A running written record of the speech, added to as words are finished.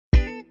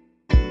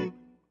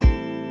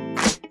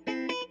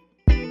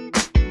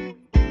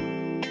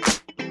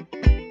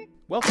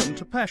Welcome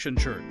to Passion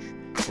Church.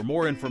 For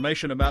more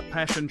information about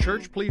Passion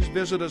Church, please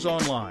visit us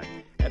online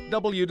at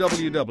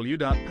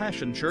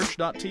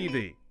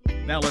www.passionchurch.tv.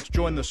 Now let's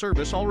join the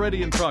service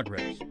already in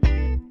progress.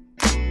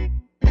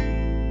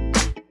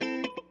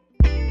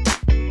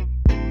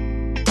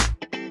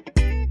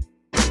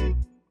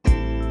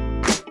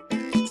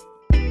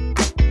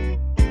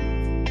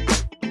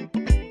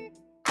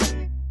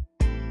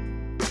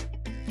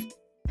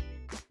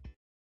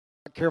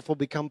 Careful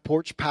become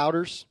porch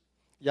powders.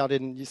 Y'all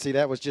didn't, you see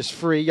that was just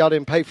free. Y'all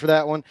didn't pay for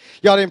that one.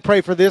 Y'all didn't pray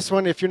for this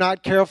one. If you're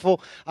not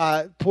careful,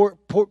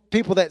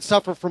 people that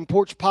suffer from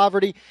porch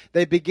poverty,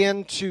 they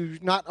begin to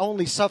not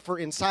only suffer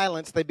in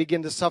silence, they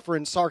begin to suffer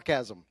in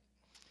sarcasm.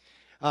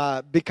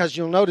 Because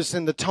you'll notice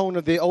in the tone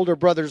of the older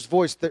brother's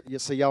voice, you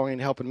see, y'all ain't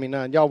helping me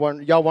none. Y'all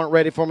weren't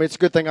ready for me. It's a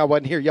good thing I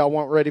wasn't here. Y'all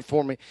weren't ready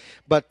for me.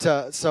 But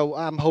so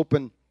I'm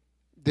hoping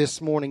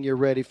this morning you're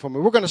ready for me.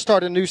 We're going to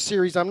start a new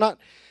series. I'm not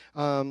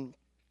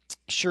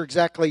sure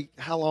exactly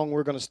how long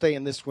we're going to stay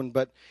in this one,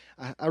 but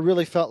I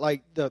really felt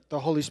like the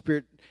Holy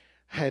Spirit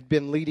had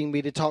been leading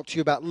me to talk to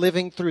you about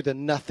living through the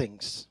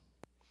nothings.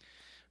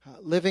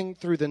 Living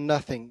through the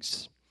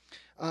nothings.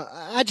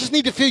 I just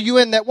need to fill you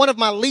in that one of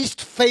my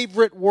least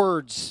favorite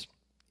words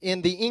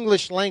in the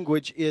English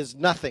language is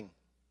nothing.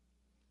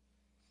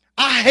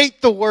 I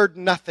hate the word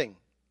nothing.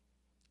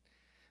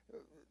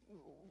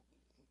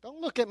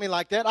 Don't look at me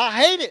like that. I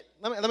hate it.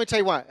 Let me tell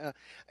you why.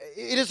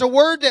 It is a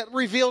word that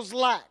reveals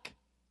lack.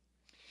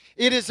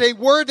 It is a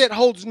word that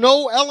holds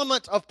no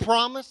element of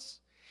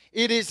promise.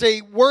 It is a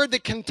word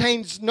that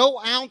contains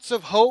no ounce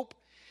of hope.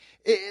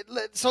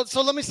 So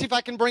let me see if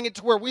I can bring it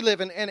to where we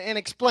live and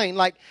explain.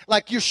 Like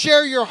you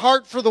share your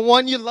heart for the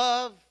one you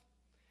love.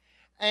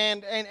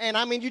 And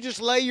I mean, you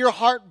just lay your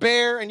heart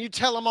bare and you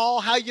tell them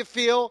all how you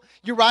feel.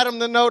 You write them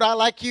the note, I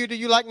like you, do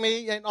you like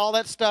me, and all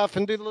that stuff,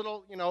 and do the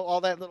little,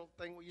 all that little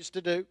thing we used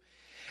to do.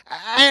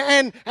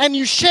 And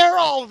you share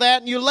all of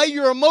that and you lay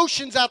your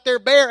emotions out there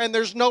bare and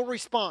there's no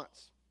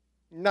response.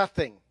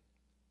 Nothing.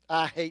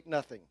 I hate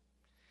nothing.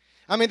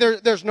 I mean,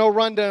 there's no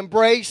run to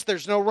embrace.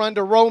 There's no run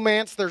to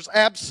romance. There's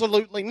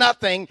absolutely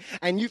nothing,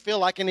 and you feel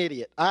like an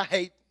idiot. I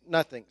hate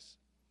nothings.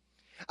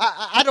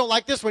 I don't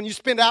like this one. You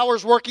spend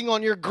hours working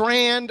on your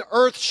grand,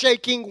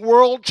 earth-shaking,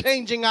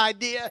 world-changing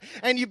idea,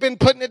 and you've been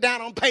putting it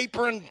down on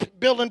paper and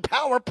building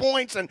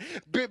PowerPoints and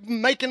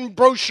making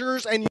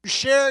brochures, and you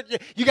share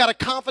it. You got a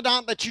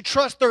confidant that you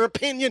trust their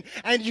opinion,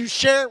 and you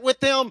share it with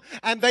them,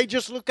 and they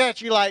just look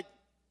at you like,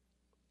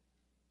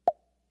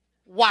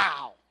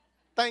 wow,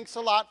 thanks a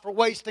lot for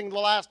wasting the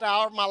last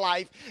hour of my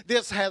life.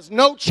 This has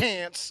no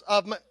chance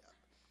of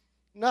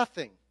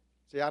nothing.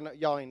 See, I know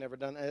y'all ain't never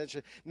done that.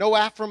 No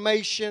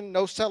affirmation,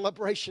 no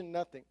celebration,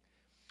 nothing.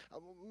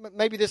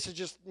 Maybe this is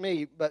just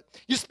me, but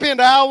you spend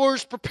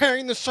hours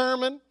preparing the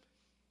sermon.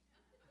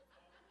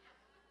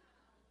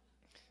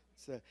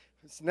 So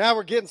now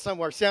we're getting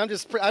somewhere. See, I'm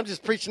just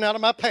preaching out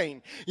of my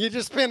pain. You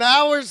just spend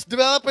hours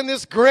developing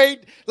this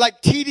great,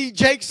 like T.D.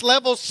 Jakes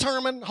level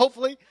sermon,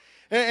 hopefully.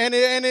 And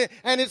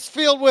it's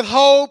filled with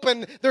hope,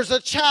 and there's a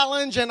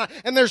challenge, and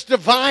there's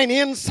divine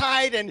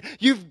insight, and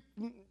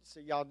see,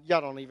 y'all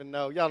don't even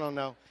know. Y'all don't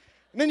know.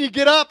 And then you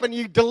get up and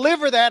you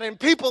deliver that, and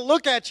people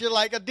look at you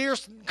like a deer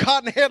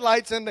caught in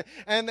headlights, and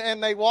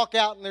they walk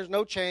out, and there's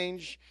no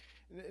change.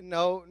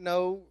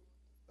 No.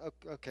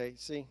 Okay,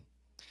 see.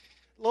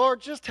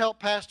 Lord, just help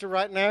Pastor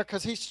right now,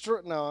 because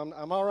no,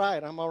 I'm all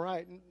right. I'm all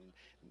right.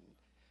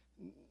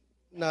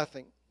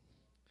 Nothing.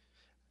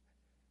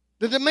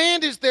 The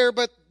demand is there,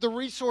 but the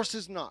resource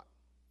is not.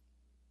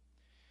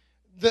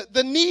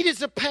 The need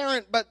is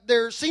apparent, but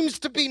there seems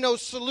to be no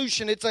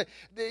solution. It's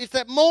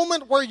that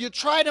moment where you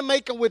try to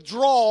make a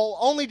withdrawal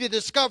only to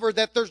discover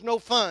that there's no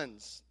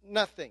funds,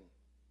 nothing.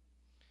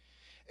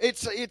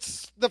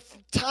 It's the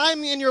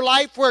time in your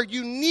life where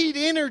you need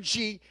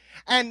energy,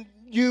 and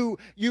you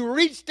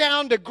reach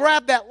down to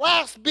grab that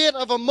last bit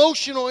of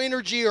emotional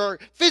energy or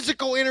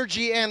physical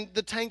energy, and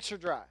the tanks are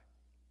dry.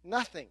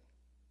 Nothing.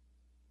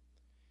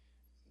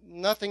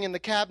 Nothing in the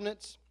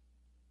cabinets,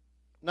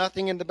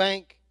 nothing in the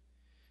bank,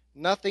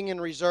 nothing in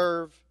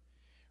reserve,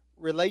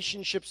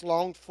 relationships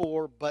longed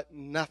for, but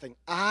nothing.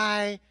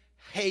 I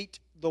hate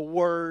the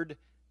word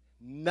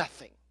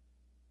nothing.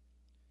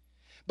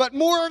 But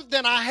more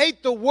than I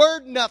hate the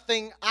word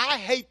nothing, I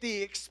hate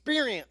the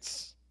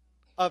experience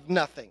of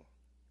nothing.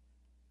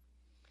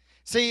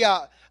 See,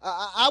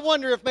 I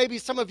wonder if maybe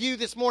some of you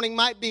this morning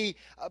might be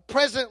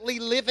presently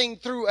living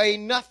through a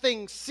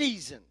nothing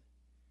season.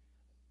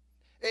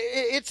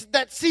 It's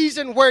that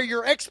season where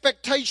your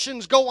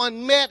expectations go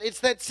unmet.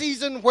 It's that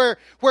season where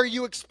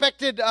you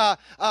expected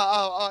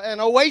an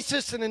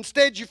oasis, and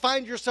instead you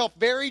find yourself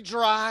very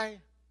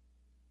dry.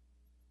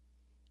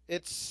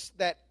 It's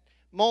that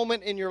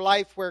moment in your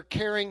life where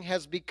caring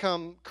has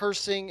become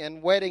cursing,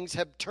 and weddings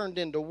have turned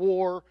into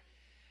war,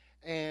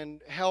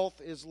 and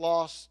health is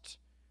lost,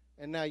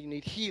 and now you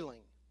need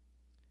healing.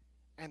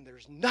 And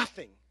there's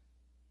nothing.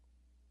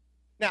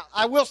 Now,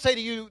 I will say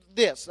to you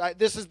this.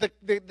 This is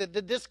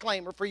the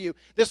disclaimer for you.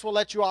 This will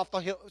let you off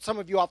the some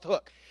of you off the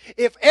hook.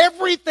 If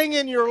everything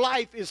in your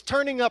life is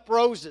turning up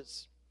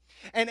roses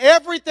and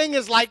everything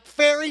is like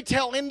fairy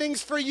tale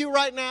endings for you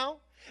right now,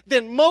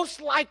 then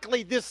most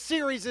likely this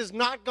series is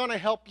not going to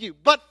help you.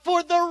 But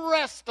for the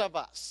rest of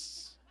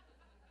us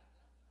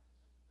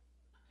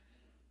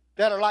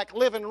that are like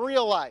living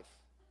real life,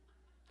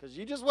 because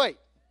you just wait,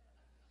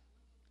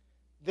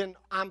 then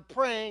I'm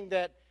praying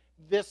that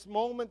this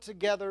moment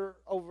together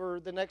over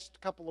the next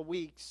couple of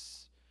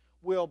weeks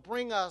will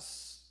bring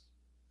us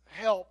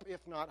help,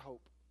 if not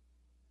hope.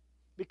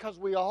 Because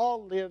we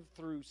all live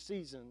through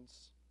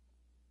seasons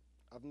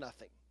of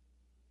nothing.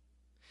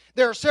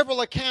 There are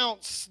several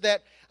accounts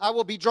that I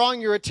will be drawing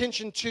your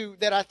attention to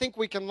that I think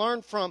we can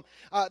learn from.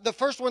 The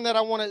first one that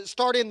I want to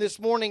start in this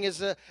morning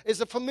is a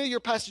familiar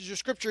passage of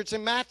Scripture. It's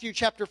in Matthew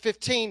chapter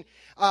 15.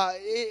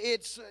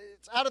 It's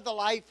out of the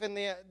life and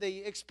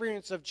the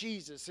experience of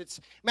Jesus.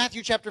 It's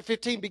Matthew chapter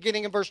 15,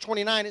 beginning in verse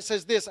 29. It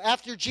says this: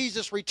 After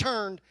Jesus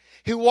returned,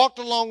 he walked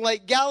along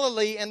Lake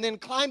Galilee and then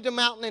climbed a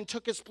mountain and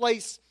took his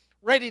place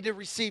ready to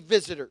receive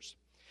visitors.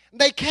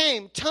 They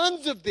came,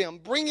 tons of them,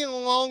 bringing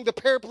along the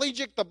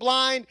paraplegic, the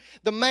blind,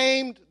 the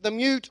maimed, the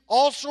mute,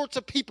 all sorts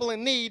of people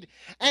in need,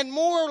 and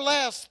more or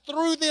less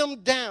threw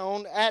them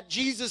down at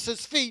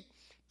Jesus' feet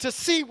to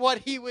see what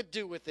he would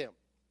do with them.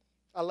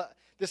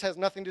 This has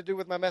nothing to do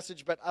with my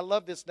message, but I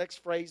love this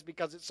next phrase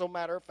because it's so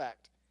matter of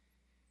fact.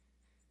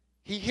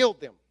 He healed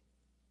them.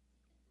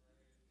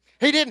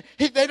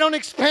 They don't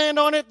expand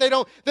on it. They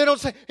don't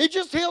say, he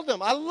just healed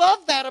them. I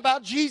love that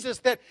about Jesus,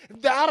 that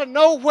out of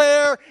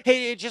nowhere,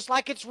 just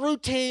like it's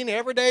routine,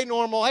 everyday,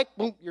 normal, hey,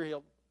 boom, you're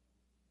healed.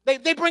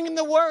 They bring him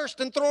the worst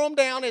and throw them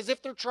down as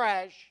if they're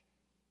trash,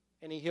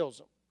 and he heals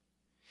them.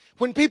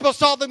 When people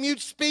saw the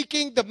mute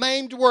speaking, the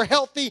maimed were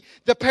healthy,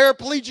 the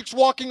paraplegics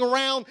walking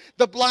around,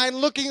 the blind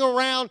looking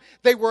around,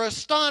 they were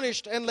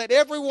astonished and let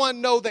everyone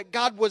know that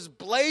God was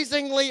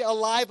blazingly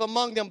alive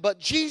among them. But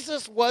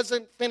Jesus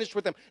wasn't finished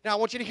with them. Now, I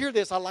want you to hear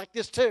this. I like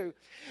this too.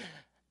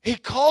 He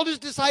called his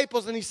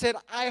disciples and he said,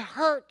 I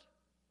hurt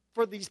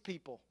for these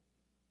people.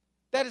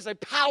 That is a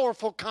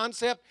powerful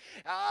concept.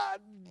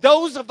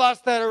 Those of us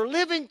that are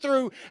living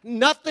through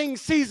nothing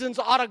seasons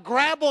ought to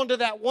grab onto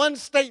that one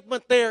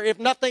statement there, if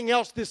nothing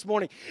else this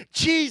morning.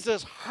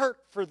 Jesus hurt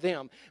for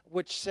them,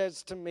 which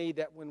says to me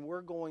that when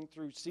we're going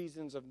through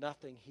seasons of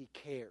nothing, he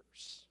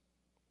cares.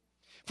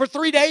 For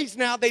 3 days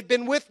now, they've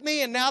been with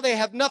me, and now they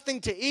have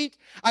nothing to eat.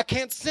 I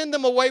can't send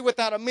them away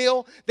without a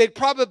meal. They'd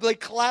probably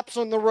collapse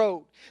on the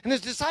road. And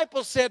his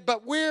disciples said,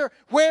 but where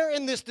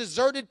in this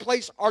deserted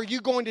place are you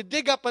going to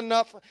dig up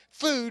enough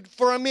food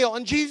for a meal?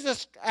 And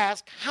Jesus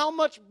asked, how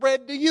much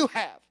bread do you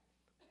have?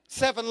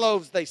 7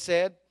 loaves, they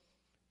said,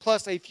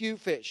 plus a few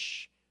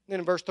fish. And then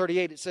in verse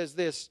 38, it says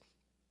this: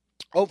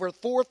 over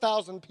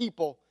 4,000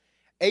 people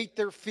ate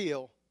their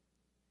fill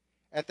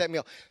at that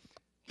meal.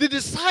 The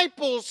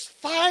disciples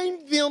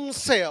find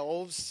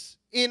themselves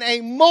in a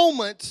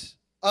moment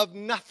of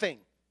nothing.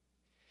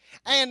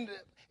 And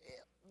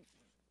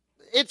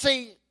it's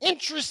an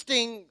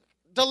interesting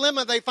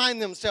dilemma they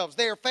find themselves.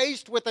 They are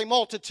faced with a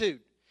multitude.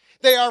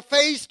 They are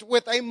faced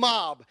with a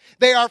mob.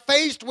 They are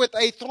faced with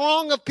a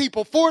throng of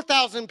people,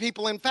 4,000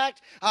 people. In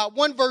fact,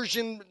 one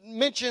version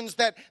mentions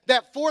that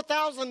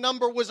 4,000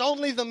 number was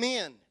only the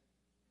men.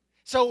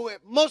 So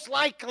most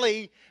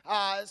likely,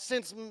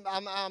 since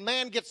a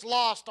man gets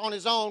lost on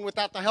his own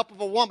without the help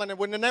of a woman and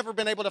would have never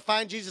been able to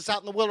find Jesus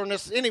out in the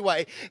wilderness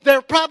anyway, there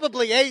are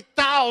probably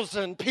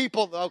 8,000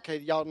 people. Okay,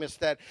 y'all missed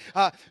that.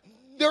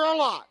 There are a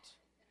lot.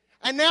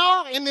 And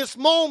now in this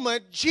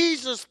moment,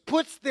 Jesus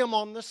puts them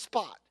on the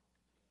spot.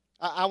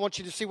 I want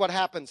you to see what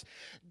happens.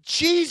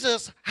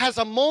 Jesus has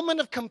a moment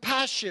of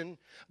compassion,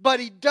 but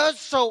he does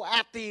so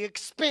at the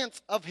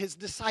expense of his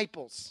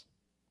disciples.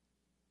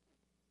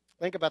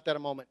 Think about that a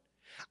moment.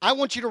 I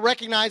want you to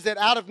recognize that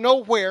out of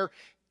nowhere,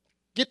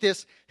 get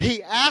this,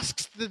 he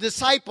asks the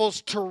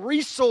disciples to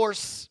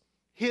resource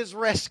his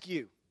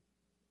rescue.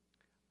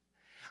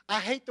 I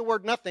hate the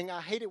word nothing.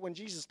 I hate it when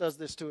Jesus does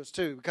this to us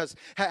too, because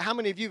how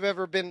many of you have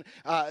ever been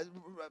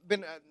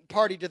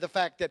party to the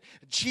fact that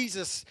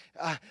Jesus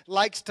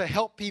likes to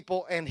help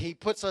people and he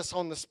puts us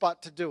on the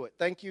spot to do it?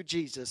 Thank you,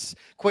 Jesus.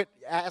 Quit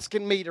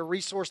asking me to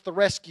resource the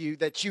rescue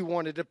that you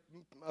wanted to.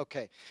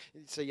 Okay,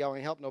 so y'all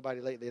ain't helped nobody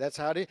lately. That's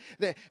how it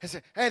is.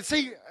 And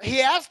see,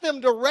 he asked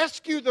them to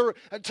rescue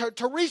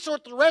to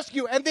resource the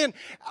rescue, and then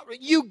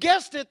you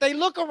guessed it, they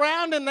look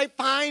around and they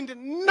find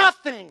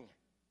nothing.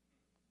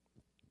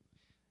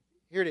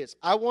 Here it is.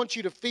 I want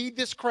you to feed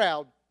this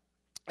crowd,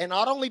 and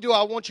not only do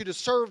I want you to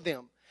serve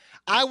them,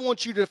 I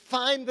want you to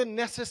find the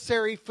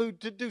necessary food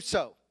to do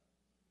so.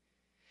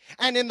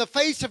 And in the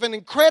face of an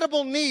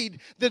incredible need,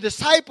 the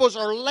disciples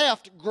are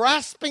left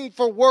grasping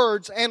for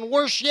words and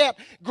worse yet,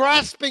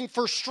 grasping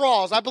for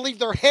straws. I believe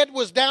their head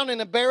was down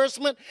in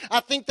embarrassment. I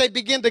think they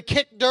begin to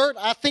kick dirt.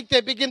 I think they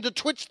begin to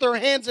twitch their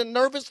hands in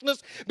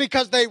nervousness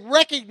because they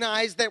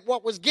recognized that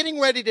what was getting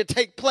ready to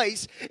take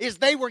place is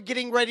they were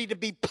getting ready to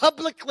be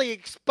publicly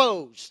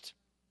exposed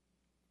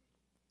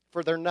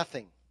for their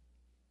nothing.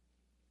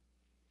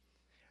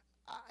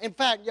 In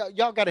fact,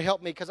 y'all got to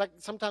help me because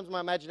sometimes my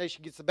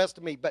imagination gets the best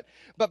of me. But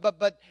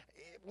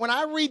when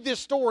I read this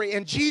story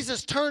and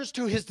Jesus turns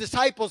to his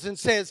disciples and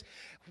says,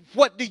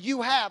 "What do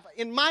you have?"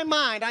 In my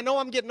mind, I know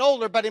I'm getting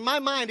older, but in my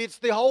mind, it's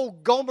the whole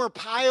Gomer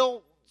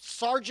Pyle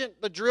sergeant,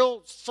 the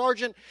drill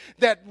sergeant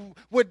that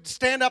would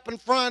stand up in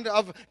front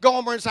of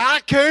Gomer and say, "I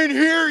can't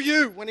hear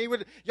you." When he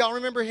would, y'all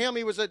remember him?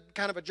 He was a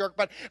kind of a jerk.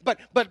 But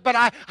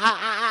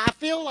I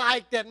feel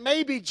like that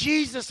maybe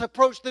Jesus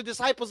approached the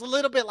disciples a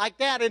little bit like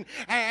that.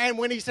 And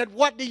when he said,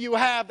 "What do you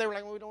have?" They were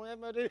like, "We don't have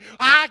much.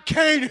 I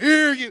can't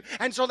hear you."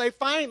 And so they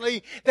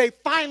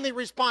finally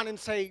respond and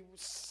say,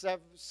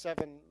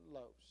 seven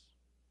loaves.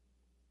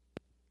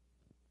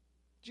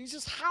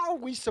 Jesus, how are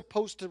we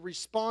supposed to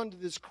respond to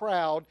this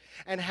crowd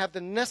and have the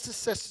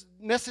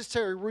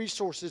necessary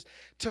resources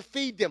to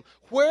feed them?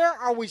 Where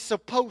are we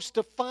supposed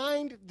to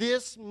find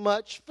this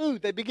much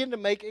food? They begin to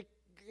make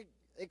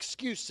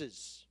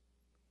excuses.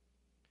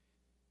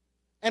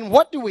 And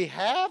what do we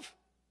have?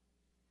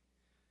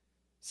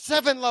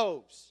 7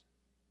 loaves.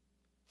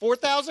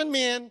 4,000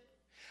 men.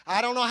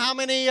 I don't know how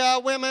many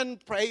women.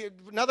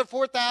 Another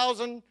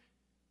 4,000.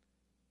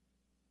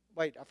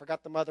 Wait, I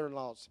forgot the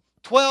mother-in-laws.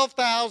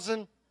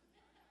 12,000.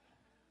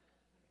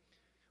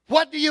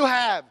 What do you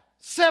have?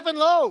 7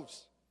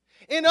 loaves.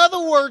 In other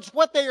words,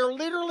 what they are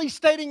literally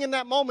stating in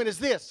that moment is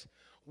this: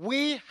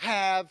 we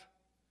have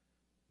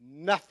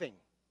nothing.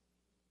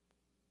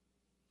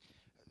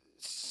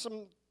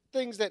 Some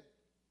things that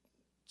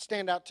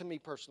stand out to me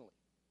personally.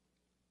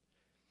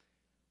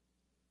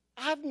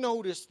 I've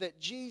noticed that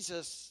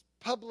Jesus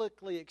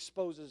publicly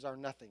exposes our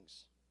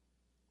nothings.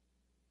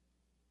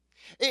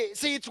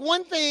 See, it's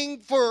one thing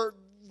for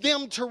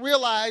them to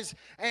realize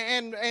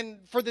and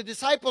for the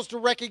disciples to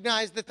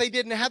recognize that they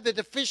didn't have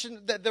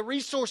the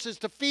resources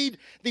to feed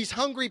these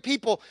hungry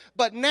people.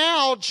 But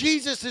now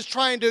Jesus is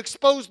trying to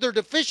expose their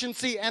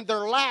deficiency and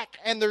their lack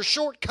and their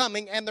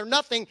shortcoming and their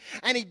nothing,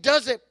 and he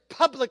does it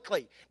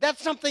publicly.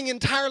 That's something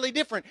entirely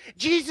different.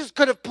 Jesus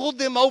could have pulled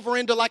them over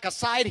into like a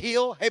side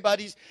hill. "Hey,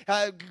 buddies,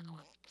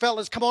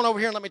 fellas, come on over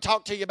here and let me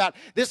talk to you about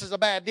this is a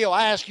bad deal.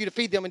 I asked you to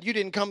feed them and you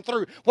didn't come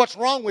through. What's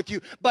wrong with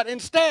you?" But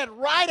instead,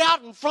 right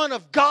out in front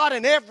of God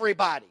and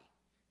everybody,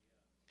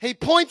 he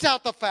points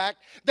out the fact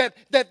that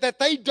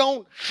they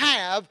don't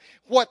have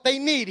what they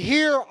need.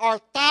 Here are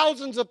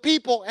thousands of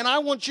people, and I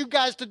want you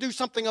guys to do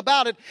something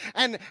about it.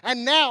 And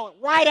now,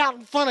 right out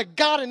in front of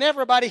God and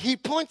everybody, he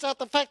points out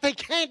the fact they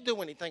can't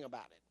do anything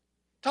about it.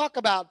 Talk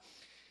about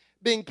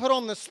being put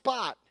on the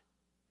spot.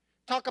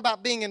 Talk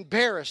about being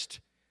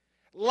embarrassed.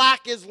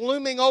 Lack is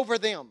looming over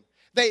them.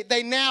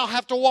 They now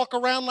have to walk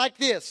around like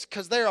this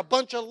because they're a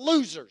bunch of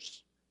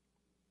losers.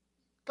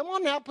 Come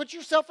on now, put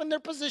yourself in their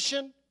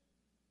position.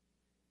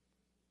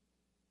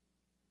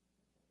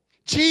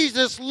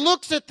 Jesus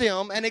looks at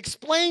them and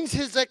explains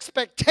his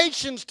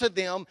expectations to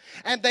them,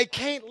 and they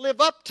can't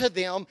live up to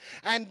them,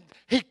 and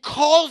he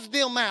calls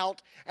them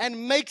out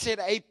and makes it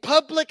a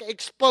public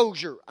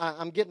exposure.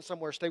 I'm getting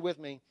somewhere, stay with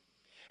me.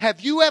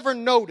 Have you ever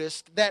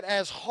noticed that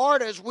as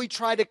hard as we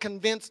try to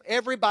convince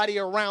everybody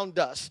around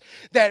us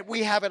that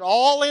we have it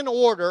all in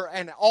order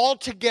and all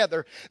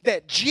together,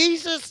 that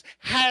Jesus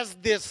has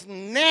this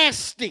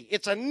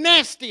it's a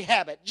nasty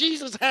habit.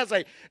 Jesus has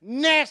a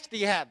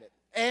nasty habit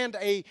and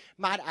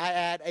might I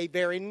add, a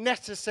very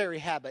necessary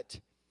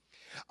habit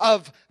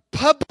of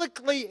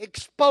publicly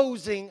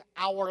exposing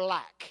our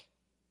lack.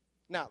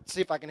 Now,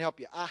 see if I can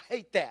help you. I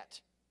hate that.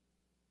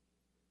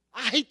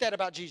 I hate that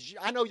about Jesus.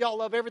 I know y'all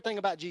love everything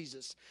about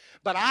Jesus,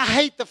 but I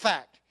hate the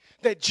fact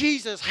that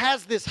Jesus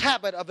has this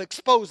habit of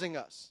exposing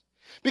us.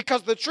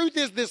 Because the truth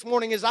is this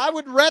morning is I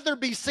would rather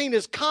be seen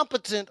as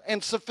competent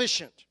and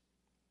sufficient.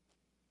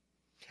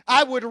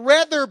 I would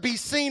rather be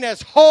seen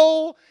as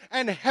whole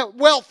and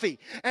wealthy.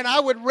 And I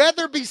would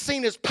rather be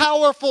seen as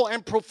powerful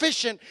and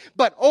proficient.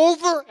 But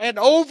over and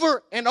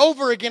over and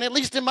over again, at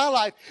least in my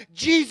life,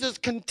 Jesus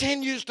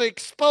continues to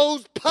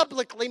expose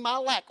publicly my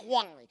lack.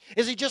 Why?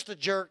 Is he just a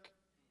jerk?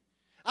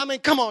 I mean,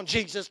 come on,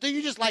 Jesus. Do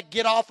you just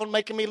get off on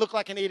making me look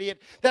like an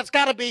idiot? That's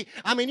got to be,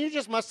 you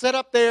just must sit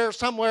up there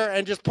somewhere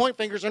and just point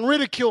fingers and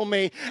ridicule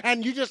me,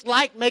 and you just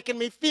like making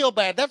me feel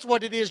bad. That's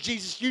what it is,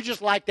 Jesus. You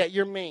just like that.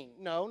 You're mean.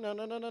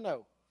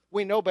 No.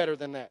 We know better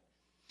than that.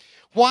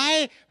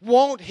 Why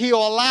won't he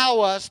allow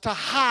us to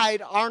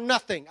hide our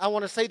nothing? I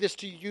want to say this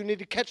to you. You need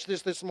to catch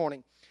this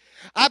morning.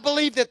 I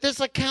believe that this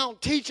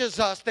account teaches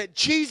us that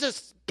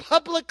Jesus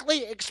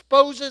publicly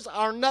exposes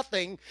our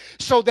nothing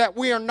so that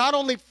we are not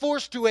only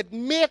forced to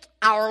admit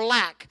our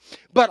lack,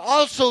 but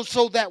also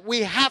so that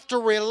we have to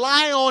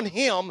rely on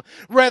him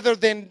rather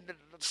than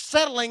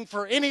settling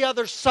for any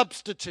other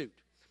substitute.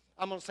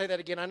 I'm going to say that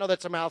again. I know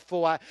that's a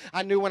mouthful.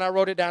 I knew when I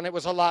wrote it down it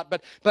was a lot,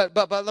 but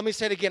let me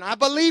say it again. I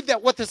believe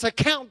that what this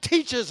account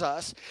teaches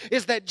us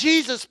is that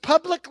Jesus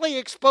publicly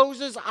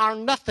exposes our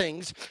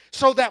nothings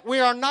so that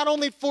we are not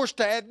only forced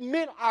to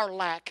admit our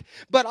lack,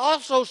 but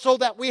also so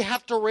that we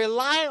have to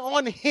rely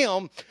on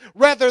him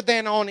rather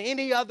than on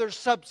any other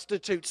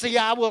substitute. See,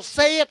 I will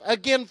say it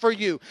again for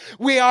you.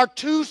 We are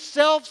too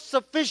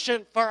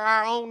self-sufficient for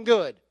our own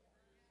good.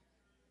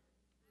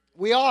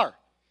 We are.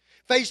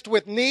 faced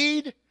with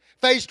need,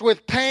 faced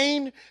with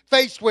pain,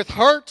 faced with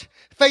hurt,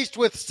 faced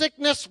with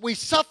sickness, we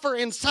suffer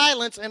in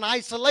silence and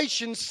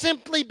isolation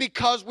simply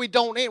because we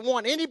don't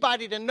want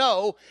anybody to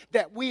know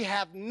that we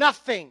have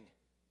nothing.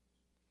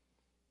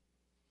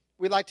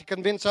 We like to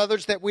convince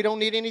others that we don't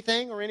need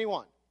anything or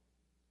anyone.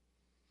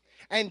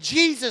 And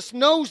Jesus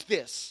knows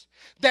this,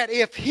 that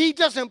if He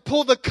doesn't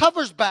pull the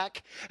covers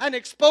back and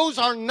expose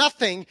our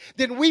nothing,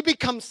 then we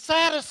become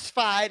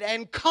satisfied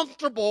and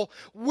comfortable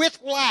with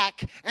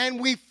lack, and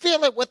we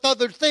fill it with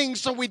other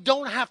things so we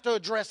don't have to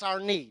address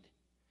our need.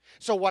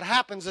 So what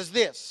happens is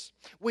this: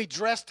 we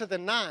dress to the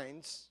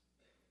nines,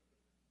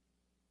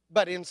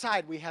 but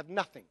inside we have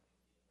nothing.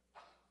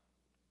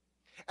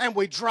 And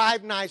we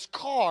drive nice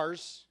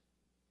cars,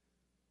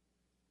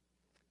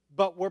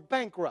 but we're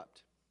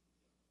bankrupt.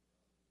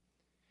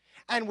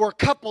 And we're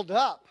coupled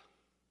up,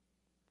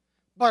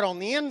 but on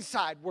the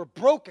inside we're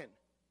broken.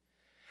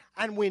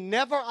 And we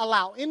never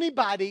allow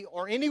anybody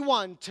or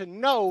anyone to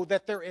know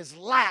that there is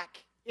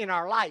lack in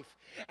our life.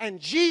 And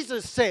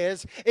Jesus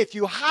says, if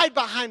you hide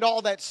behind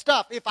all that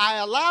stuff, if I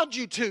allowed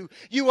you to,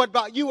 you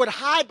would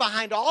hide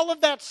behind all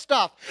of that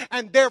stuff,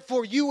 and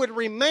therefore you would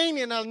remain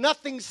in a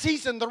nothing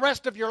season the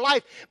rest of your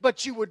life,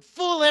 but you would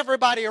fool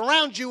everybody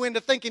around you into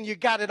thinking you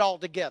got it all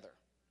together.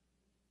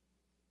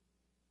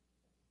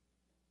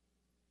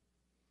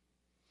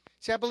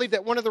 See, I believe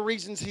that one of the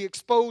reasons He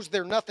exposed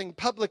their nothing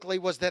publicly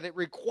was that it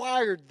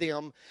required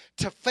them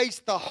to face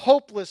the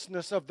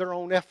hopelessness of their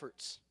own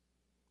efforts.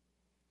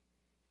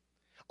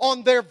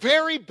 On their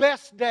very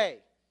best day,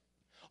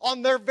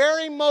 on their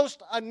very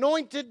most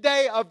anointed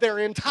day of their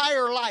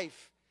entire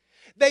life,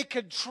 they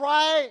could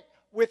try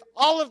with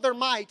all of their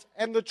might,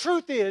 and the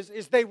truth is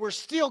they were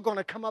still going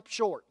to come up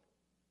short.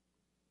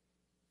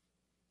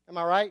 Am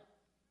I right?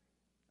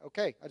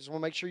 Okay, I just want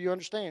to make sure you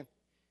understand.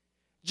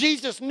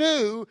 Jesus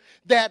knew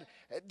that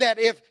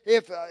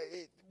if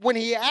when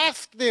He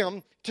asked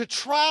them to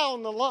try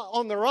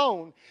on their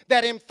own,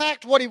 that in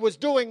fact what He was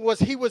doing was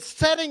He was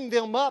setting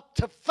them up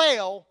to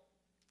fail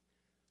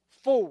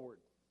forward.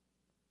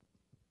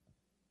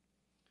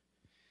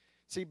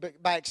 See,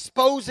 by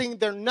exposing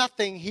their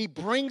nothing, He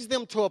brings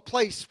them to a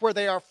place where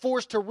they are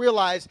forced to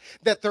realize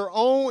that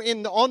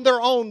on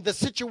their own, the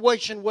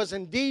situation was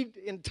indeed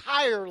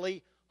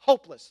entirely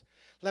hopeless.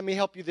 Let me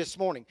help you this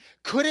morning.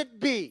 Could it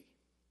be?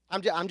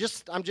 I'm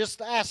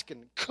just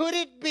asking. Could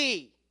it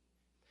be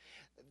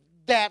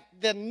that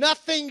the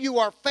nothing you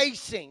are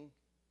facing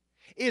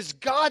is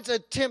God's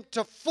attempt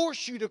to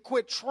force you to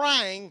quit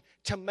trying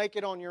to make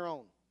it on your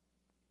own?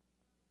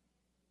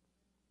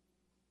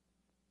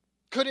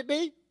 Could it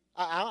be?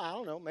 I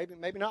don't know.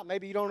 Maybe not.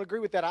 Maybe you don't agree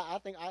with that. I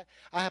think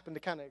I happen to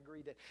kind of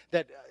agree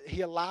that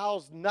He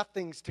allows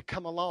nothings to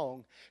come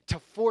along to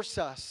force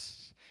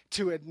us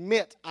to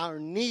admit our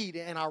need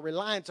and our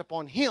reliance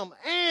upon Him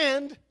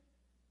and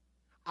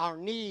our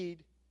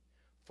need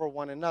for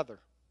one another.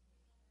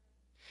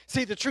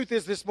 See, the truth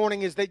is this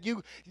morning is that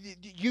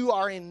you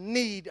are in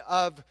need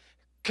of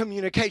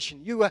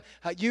communication.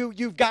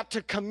 You've got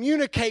to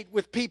communicate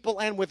with people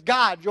and with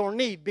God your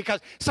need, because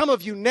some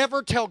of you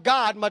never tell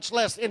God, much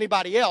less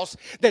anybody else,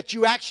 that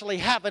you actually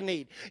have a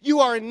need.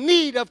 You are in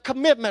need of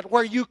commitment,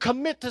 where you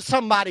commit to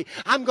somebody,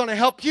 I'm going to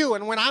help you,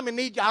 and when I'm in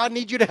need, I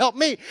need you to help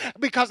me.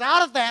 Because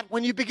out of that,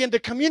 when you begin to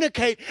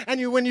communicate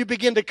and when you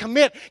begin to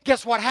commit,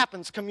 guess what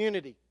happens?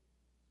 Community.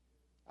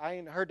 I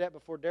ain't heard that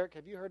before. Derek,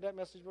 have you heard that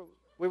message?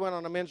 We went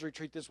on a men's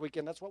retreat this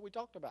weekend. That's what we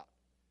talked about.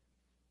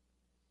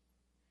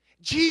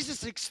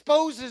 Jesus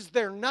exposes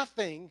their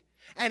nothing,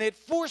 and it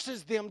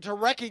forces them to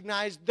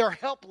recognize they're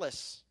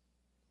helpless.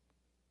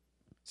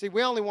 See,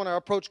 we only want to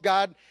approach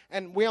God,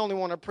 and we only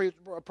want to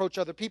approach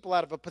other people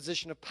out of a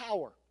position of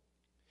power.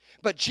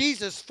 But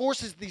Jesus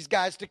forces these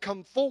guys to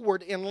come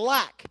forward in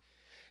lack.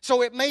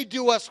 So it may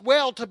do us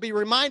well to be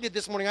reminded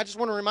this morning, I just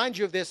want to remind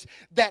you of this,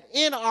 that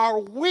in our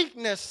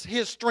weakness,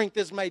 His strength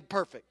is made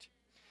perfect.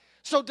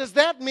 So does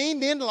that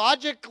mean then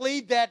logically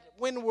that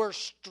when we're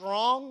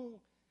strong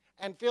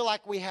and feel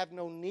like we have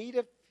no need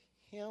of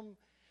Him,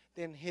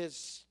 then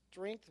His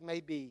strength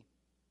may be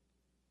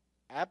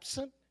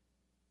absent?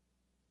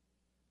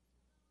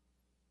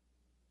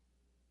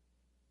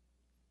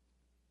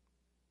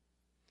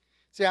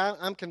 See,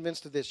 I'm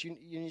convinced of this. You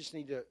just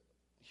need to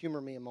humor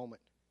me a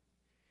moment.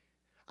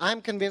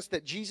 I'm convinced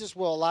that Jesus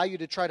will allow you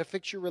to try to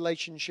fix your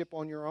relationship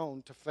on your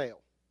own to fail.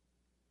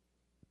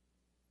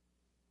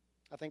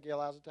 I think He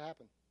allows it to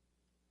happen.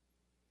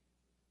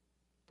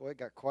 Boy, it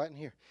got quiet in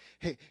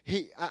here.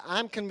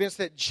 I'm convinced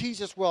that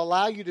Jesus will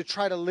allow you to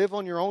try to live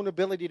on your own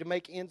ability to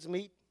make ends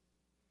meet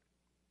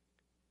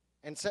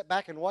and sit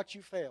back and watch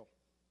you fail.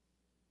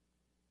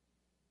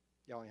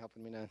 Y'all ain't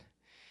helping me none.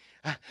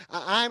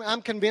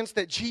 I'm convinced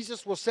that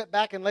Jesus will sit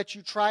back and let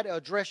you try to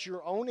address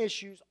your own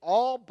issues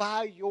all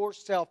by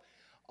yourself,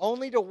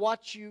 only to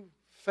watch you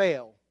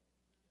fail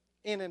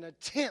in an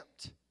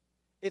attempt.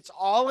 It's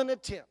all an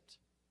attempt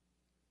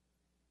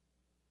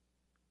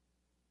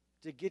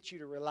to get you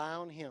to rely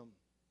on Him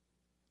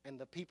and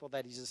the people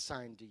that He's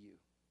assigned to you.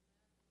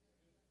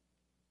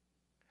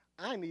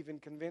 I'm even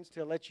convinced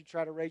He'll let you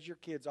try to raise your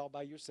kids all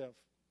by yourself.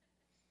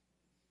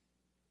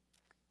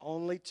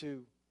 Only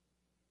to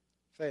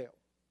fail.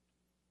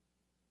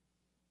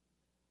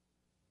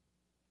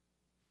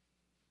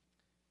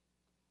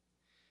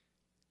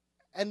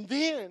 And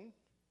then,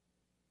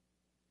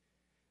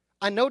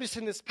 I notice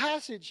in this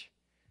passage,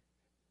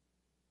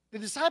 the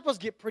disciples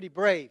get pretty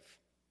brave.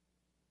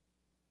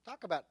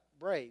 Talk about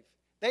brave.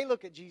 They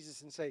look at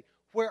Jesus and say,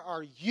 where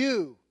are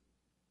you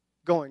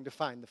going to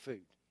find the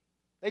food?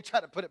 They try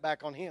to put it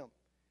back on Him.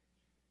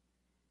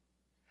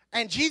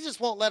 And Jesus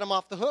won't let them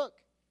off the hook.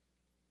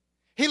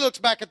 He looks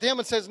back at them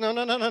and says,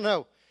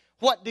 no.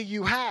 What do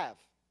you have?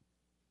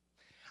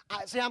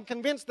 I'm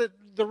convinced that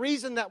the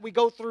reason that we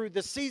go through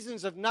the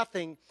seasons of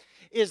nothing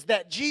is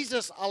that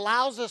Jesus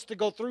allows us to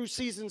go through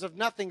seasons of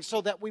nothing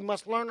so that we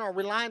must learn our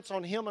reliance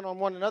on Him and on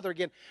one another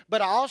again.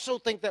 But I also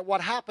think that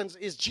what happens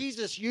is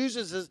Jesus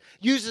uses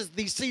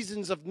these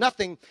seasons of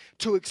nothing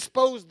to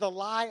expose the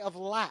lie of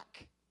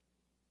lack.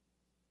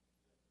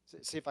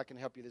 See if I can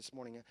help you this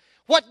morning.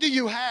 What do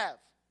you have?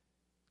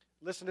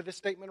 Listen to this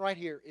statement right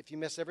here. If you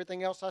miss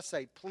everything else I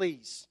say,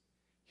 please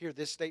hear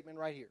this statement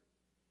right here.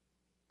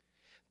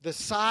 The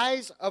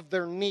size of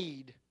their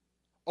need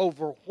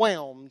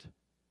overwhelmed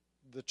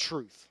the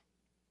truth.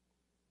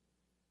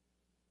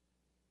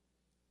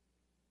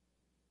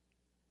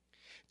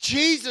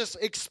 Jesus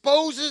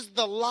exposes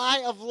the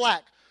lie of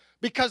lack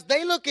because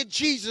they look at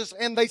Jesus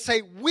and they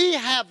say, we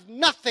have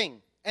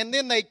nothing. And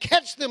then they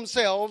catch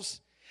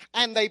themselves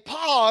and they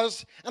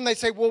pause and they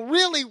say, well,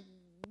 really,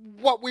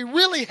 what we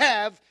really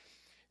have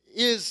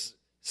is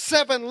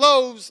 7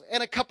 loaves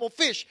and a couple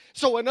fish.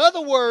 So in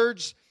other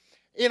words,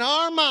 in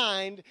our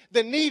mind,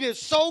 the need is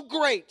so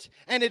great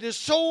and it is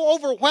so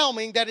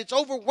overwhelming that it's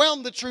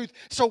overwhelmed the truth.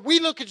 So we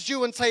look at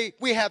you and say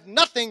we have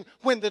nothing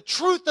when the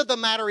truth of the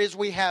matter is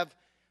we have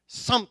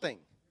something.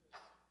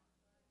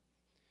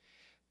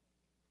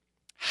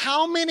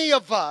 How many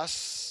of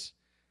us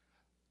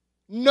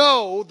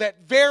know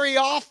that very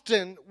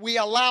often we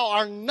allow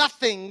our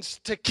nothings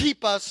to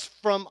keep us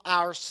from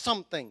our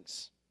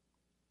somethings?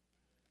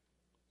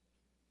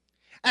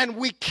 And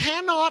we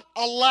cannot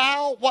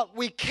allow what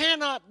we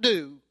cannot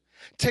do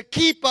to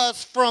keep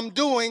us from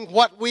doing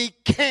what we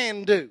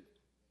can do.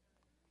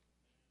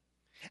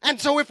 And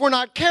so if we're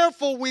not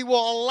careful, we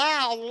will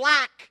allow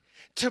lack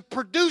to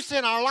produce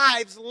in our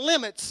lives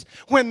limits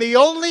when the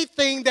only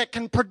thing that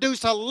can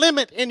produce a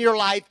limit in your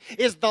life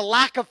is the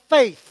lack of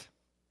faith.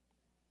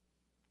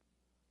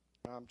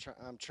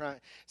 I'm trying.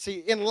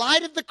 See, in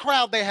light of the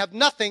crowd, they have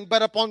nothing,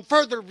 but upon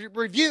further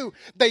review,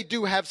 they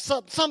do have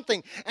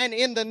something. And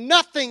in the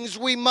nothings,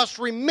 we must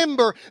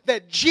remember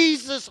that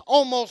Jesus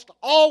almost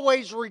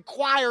always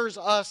requires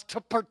us to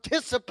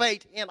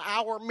participate in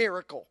our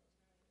miracle.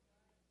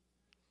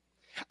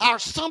 Our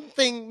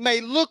something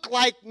may look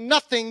like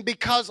nothing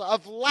because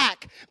of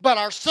lack, but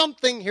our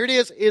something, here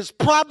it is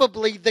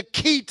probably the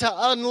key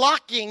to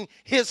unlocking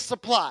His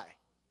supply.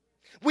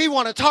 We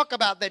want to talk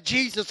about that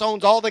Jesus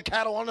owns all the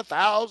cattle on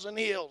 1,000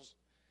 hills.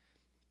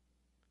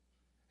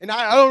 And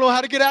I don't know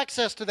how to get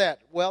access to that.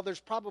 Well, there's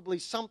probably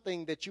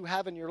something that you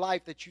have in your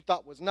life that you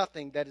thought was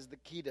nothing that is the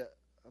key to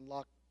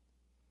unlock.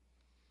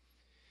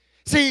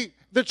 See,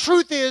 the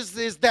truth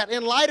is that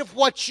in light of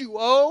what you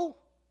owe,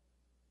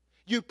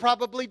 you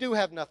probably do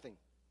have nothing.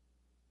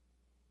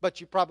 But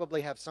you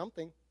probably have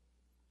something.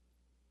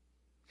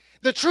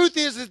 The truth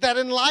is that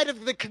in light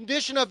of the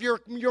condition of your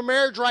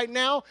marriage right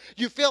now,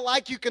 you feel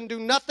like you can do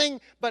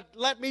nothing, but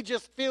let me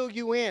just fill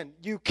you in.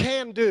 You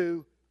can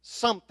do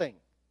something.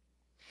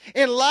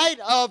 In light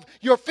of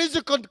your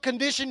physical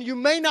condition, you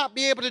may not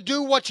be able to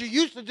do what you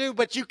used to do,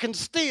 but you can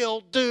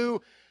still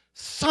do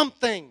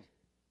something.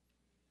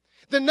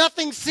 The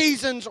nothing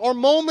seasons or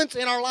moments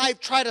in our life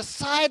try to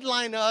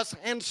sideline us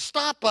and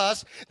stop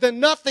us. The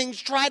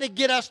nothings try to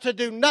get us to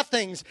do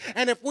nothings.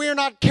 And if we're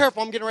not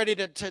careful, I'm getting ready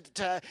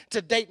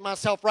to date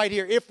myself right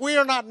here. If we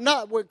are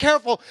we're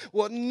careful,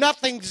 well,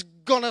 nothing's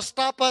going to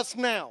stop us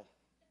now.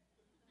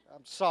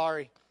 I'm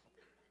sorry.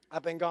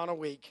 I've been gone a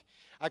week.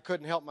 I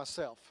couldn't help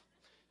myself.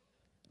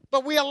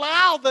 But we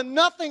allow the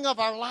nothing of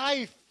our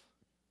life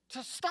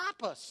to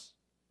stop us.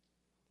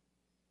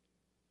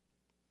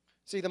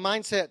 See,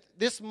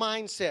 this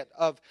mindset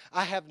of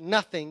I have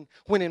nothing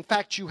when in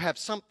fact you have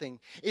something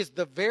is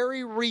the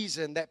very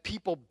reason that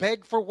people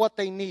beg for what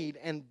they need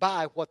and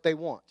buy what they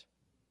want.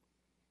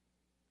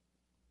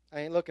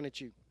 I ain't looking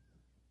at you.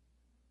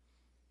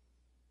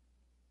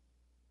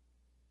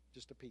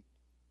 Just a peek.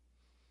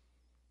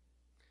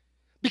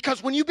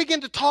 Because when you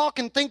begin to talk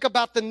and think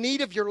about the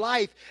need of your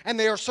life, and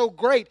they are so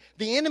great,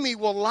 the enemy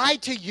will lie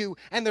to you,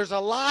 and there's a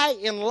lie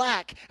in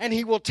lack, and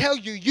he will tell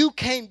you, you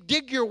can't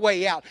dig your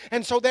way out,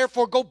 and so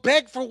therefore go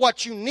beg for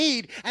what you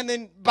need, and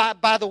then,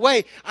 by the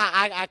way,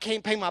 I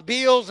can't pay my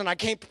bills, and I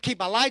can't keep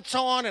my lights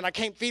on, and I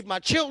can't feed my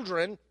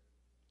children,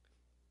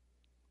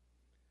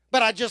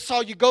 but I just saw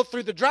you go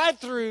through the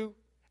drive-thru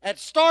at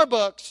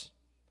Starbucks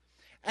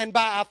and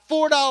buy a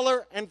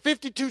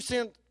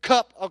 $4.52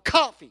 cup of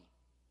coffee.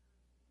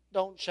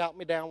 Don't shout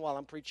me down while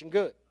I'm preaching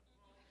good.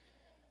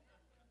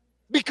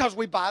 Because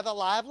we buy the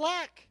lie of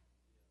lack.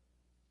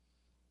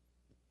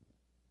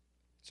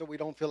 So we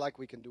don't feel like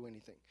we can do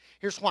anything.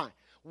 Here's why.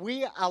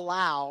 We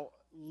allow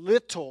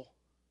little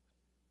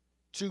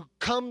to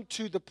come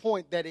to the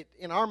point that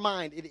in our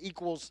mind it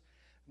equals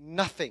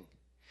nothing.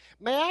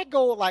 May I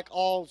go like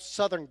all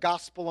Southern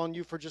gospel on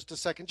you for just a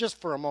second,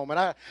 just for a moment?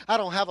 I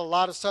don't have a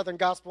lot of Southern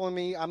gospel in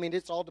me. I mean,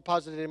 it's all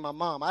deposited in my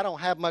mom. I don't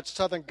have much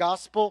Southern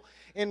gospel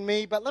in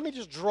me, but let me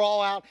just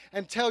draw out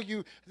and tell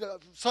you,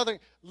 Southern,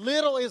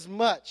 little is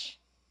much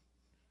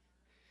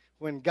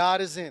when God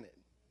is in it.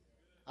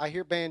 I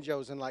hear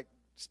banjos and like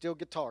steel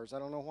guitars. I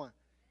don't know why.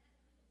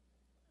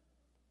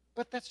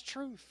 But that's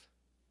truth.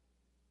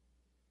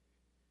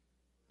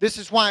 This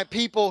is why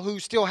people who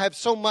still have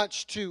so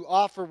much to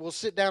offer will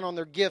sit down on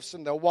their gifts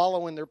and they'll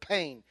wallow in their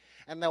pain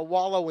and they'll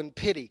wallow in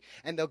pity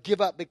and they'll give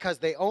up because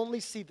they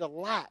only see the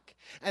lack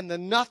and the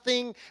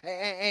nothing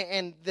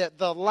and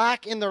the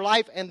lack in their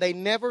life, and they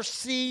never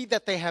see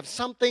that they have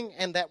something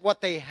and that what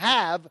they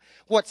have,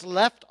 what's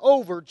left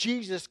over,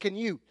 Jesus can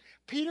use.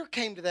 Peter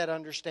came to that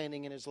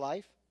understanding in his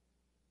life.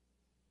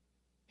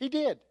 He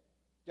did.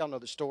 Y'all know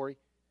the story.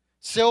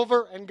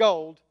 Silver and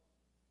gold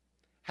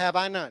have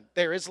I none.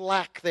 There is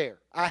lack there.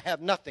 I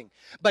have nothing.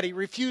 But he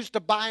refused to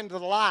buy into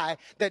the lie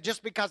that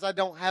just because I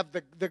don't have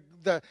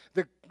the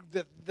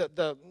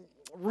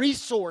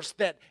resource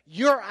that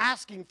you're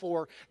asking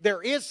for,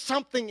 there is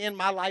something in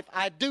my life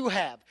I do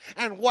have.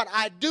 And what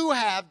I do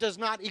have does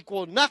not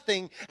equal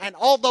nothing. And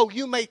although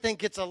you may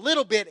think it's a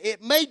little bit,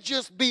 it may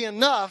just be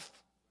enough.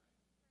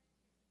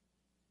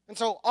 And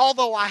so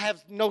although I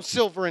have no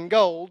silver and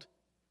gold,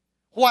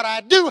 what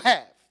I do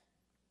have,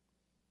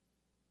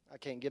 I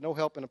can't get no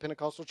help in a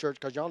Pentecostal church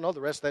because y'all know the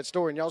rest of that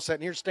story and y'all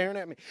sitting here staring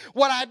at me.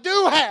 What I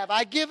do have,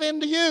 I give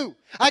in to you.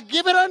 I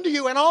give it unto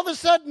you. And all of a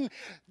sudden,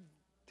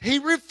 he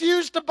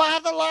refused to buy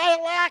the lie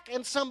of lack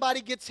and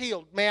somebody gets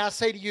healed. May I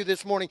say to you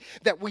this morning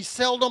that we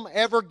seldom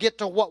ever get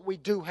to what we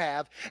do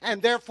have.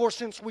 And therefore,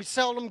 since we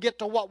seldom get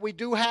to what we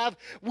do have,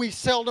 we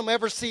seldom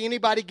ever see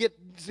anybody get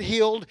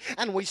healed.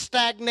 And we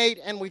stagnate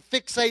and we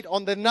fixate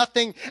on the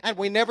nothing. And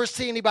we never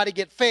see anybody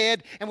get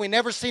fed. And we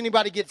never see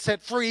anybody get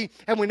set free.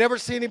 And we never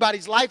see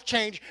anybody's life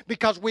change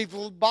because we've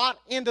bought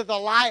into the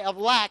lie of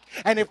lack.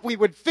 And if we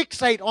would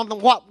fixate on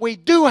what we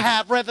do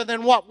have rather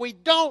than what we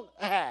don't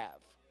have.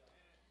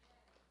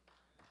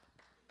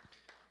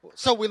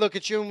 So we look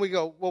at you and we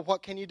go, well,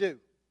 what can you do?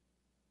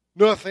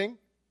 Nothing.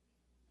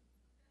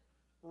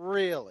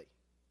 Really?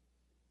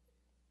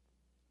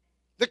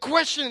 The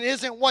question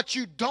isn't what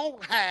you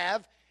don't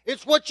have,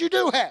 it's what you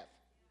do have.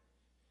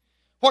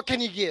 What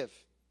can you give?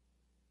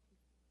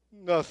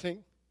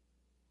 Nothing.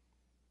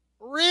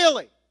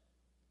 Really?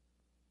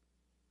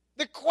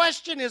 The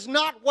question is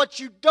not what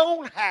you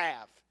don't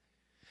have.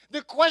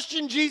 The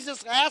question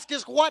Jesus asked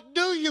is, what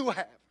do you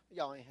have?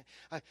 Y'all,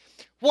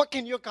 what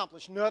can you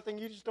accomplish? Nothing.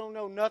 You just don't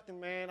know nothing,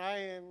 man. I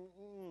am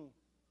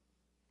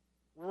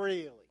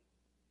really.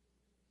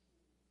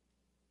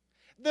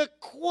 The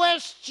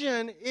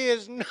question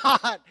is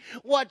not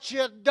what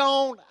you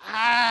don't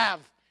have.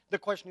 The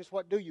question is,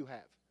 what do you have?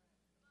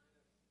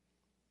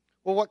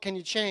 Well, what can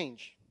you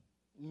change?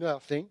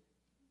 Nothing.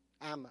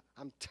 I'm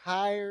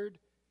tired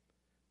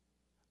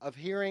of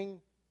hearing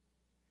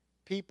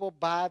people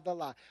buy the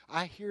lie.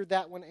 I hear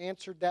that one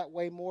answered that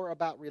way more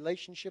about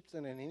relationships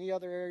than in any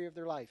other area of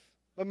their life.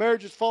 My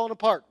marriage is falling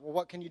apart. Well,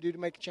 what can you do to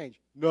make a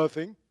change?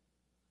 Nothing.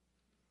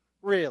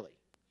 Really?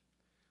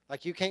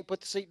 Like you can't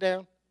put the seat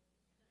down?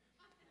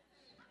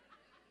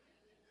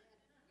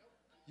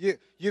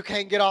 You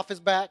can't get off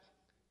his back?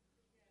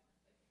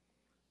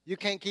 You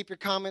can't keep your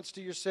comments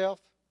to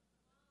yourself?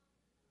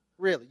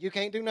 Really? You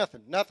can't do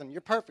nothing? Nothing. You're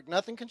perfect.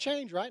 Nothing can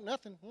change, right?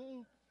 Nothing.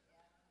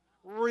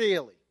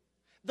 Really?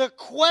 The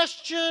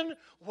question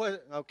was,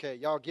 okay,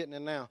 y'all getting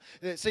it now.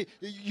 See,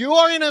 you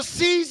are in a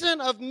season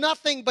of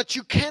nothing, but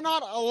you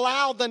cannot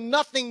allow the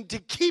nothing to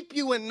keep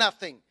you in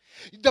nothing.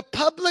 The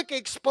public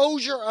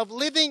exposure of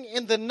living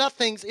in the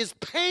nothings is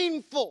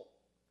painful.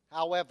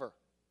 However,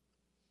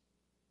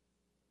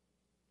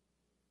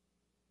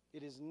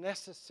 it is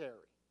necessary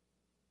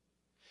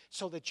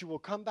so that you will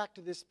come back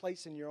to this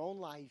place in your own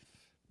life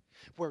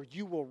where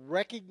you will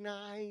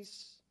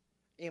recognize,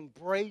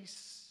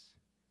 embrace,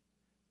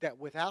 that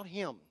without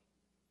Him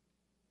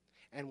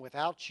and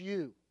without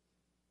you,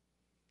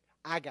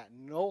 I got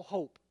no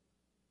hope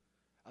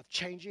of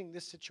changing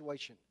this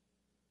situation.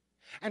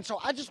 And so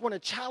I just want to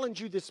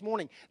challenge you this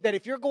morning that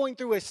if you're going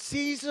through a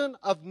season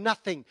of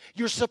nothing,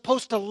 you're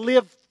supposed to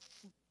live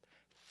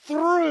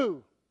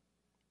through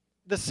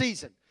the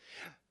season.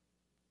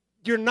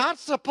 You're not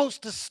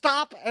supposed to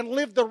stop and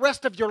live the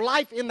rest of your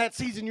life in that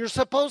season. You're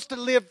supposed to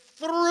live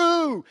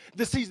through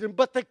the season.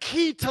 But the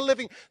key to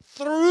living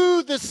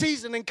through the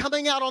season and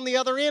coming out on the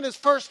other end is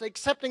first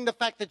accepting the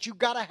fact that you've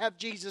got to have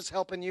Jesus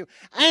helping you.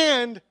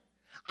 And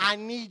I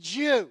need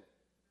you.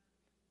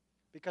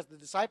 Because the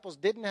disciples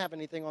didn't have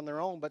anything on their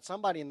own, but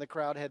somebody in the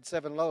crowd had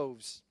 7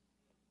 loaves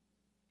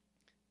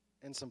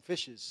and some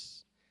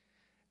fishes.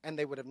 And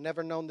they would have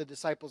never known the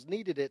disciples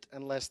needed it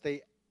unless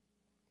they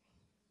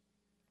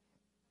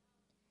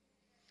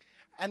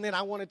And then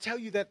I want to tell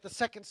you that the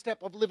second step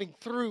of living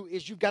through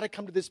is you've got to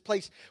come to this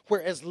place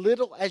where as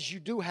little as you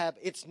do have,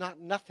 it's not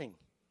nothing.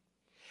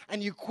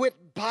 And you quit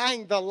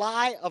buying the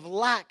lie of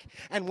lack.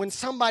 And when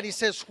somebody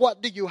says,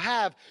 what do you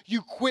have?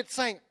 You quit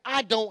saying,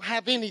 I don't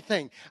have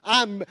anything.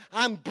 I'm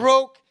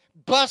broke,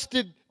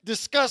 busted,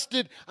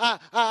 disgusted.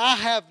 I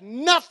have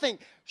nothing.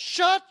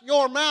 Shut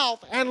your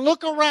mouth and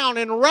look around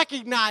and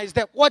recognize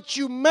that what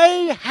you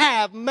may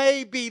have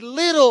may be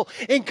little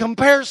in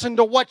comparison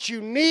to what you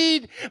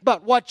need,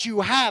 but what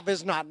you have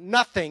is not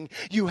nothing.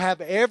 You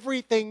have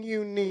everything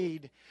you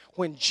need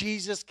when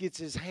Jesus gets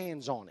his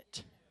hands on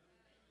it.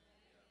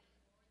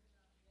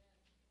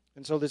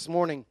 And so this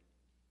morning,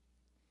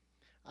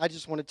 I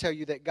just want to tell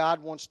you that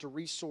God wants to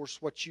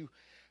resource what you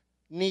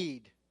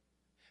need,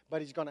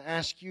 but he's going to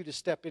ask you to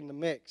step in the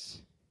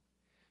mix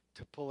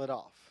to pull it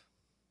off.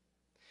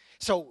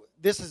 So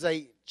this is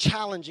a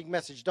challenging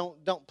message.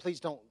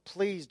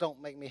 Please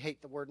don't make me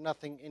hate the word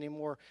nothing any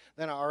more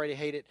than I already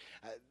hate it.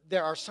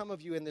 There are some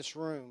of you in this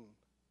room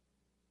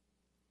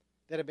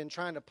that have been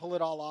trying to pull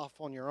it all off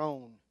on your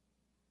own.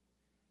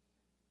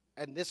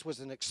 And this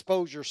was an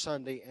exposure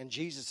Sunday, and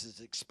Jesus is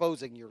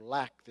exposing your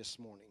lack this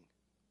morning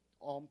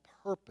on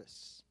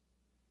purpose.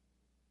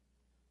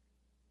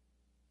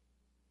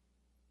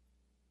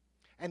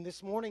 And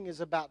this morning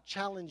is about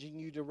challenging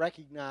you to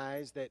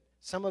recognize that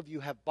some of you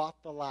have bought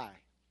the lie.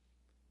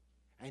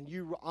 And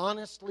you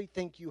honestly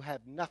think you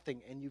have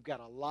nothing, and you've got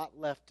a lot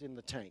left in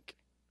the tank.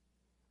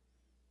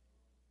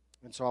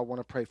 And so I want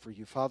to pray for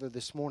you. Father,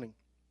 this morning,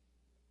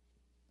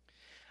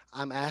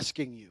 I'm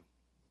asking you.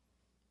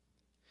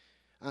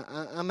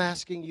 I'm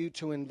asking you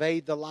to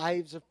invade the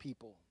lives of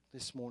people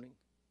this morning.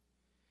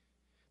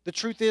 The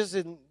truth is,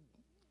 in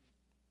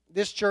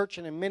this church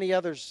and in many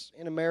others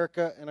in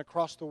America and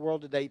across the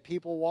world today,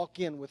 people walk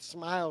in with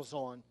smiles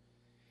on,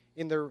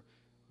 in their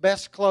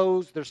best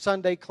clothes, their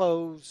Sunday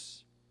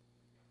clothes,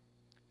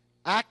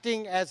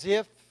 acting as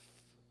if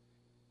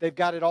they've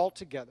got it all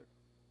together.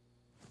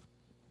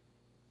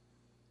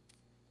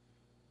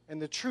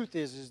 And the truth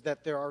is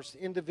that there are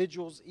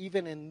individuals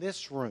even in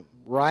this room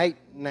right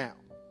now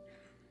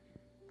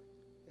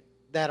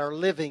that are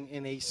living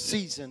in a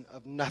season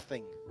of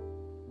nothing.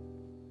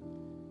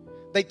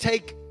 They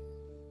take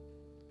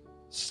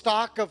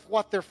stock of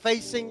what they're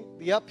facing,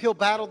 the uphill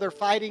battle they're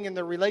fighting in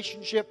their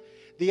relationship,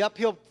 the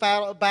uphill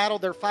battle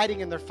they're fighting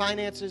in their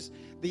finances,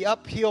 the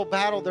uphill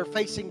battle they're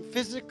facing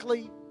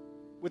physically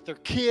with their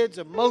kids,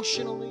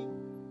 emotionally.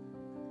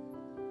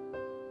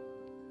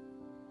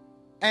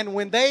 And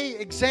when they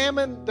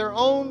examine their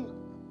own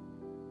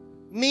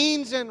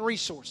means and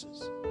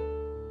resources,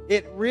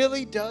 it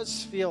really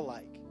does feel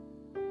like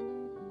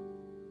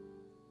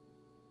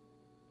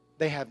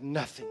they have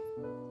nothing.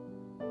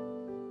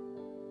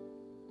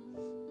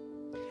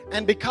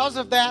 And because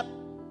of that,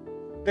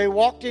 they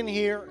walked in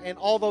here, and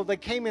although they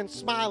came in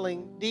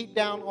smiling, deep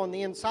down on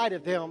the inside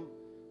of them,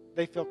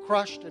 they feel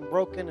crushed and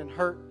broken and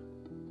hurt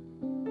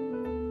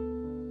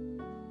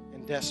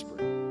and desperate.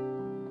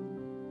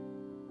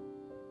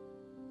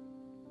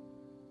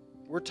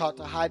 We're taught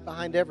to hide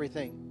behind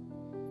everything.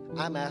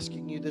 I'm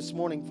asking you this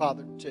morning,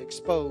 Father, to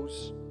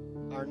expose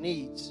our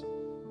needs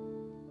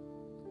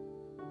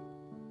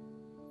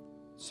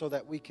so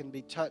that we can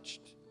be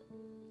touched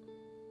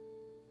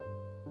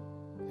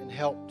and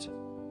helped.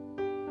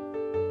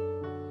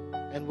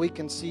 And we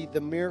can see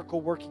the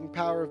miracle working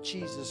power of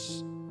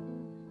Jesus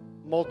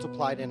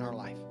multiplied in our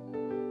life.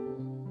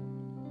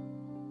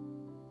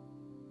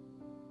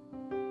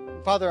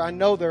 Father, I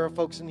know there are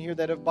folks in here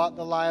that have bought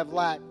the lie of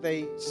lack.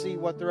 They see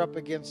what they're up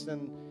against,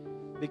 and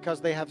because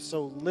they have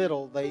so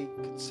little, they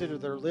consider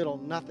their little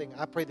nothing.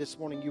 I pray this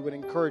morning you would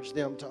encourage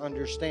them to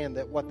understand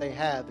that what they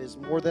have is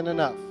more than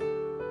enough.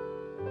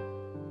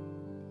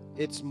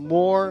 It's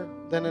more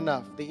than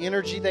enough. The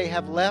energy they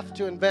have left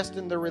to invest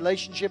in their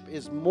relationship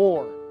is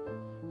more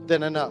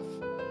than enough.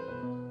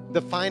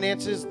 The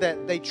finances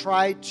that they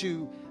try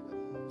to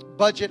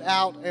budget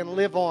out and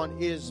live on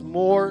is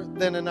more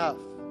than enough.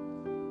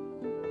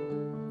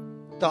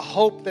 The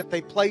hope that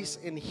they place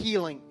in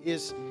healing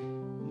is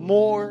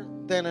more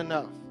than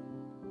enough.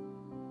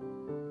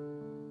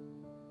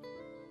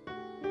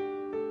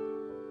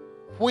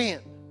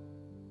 When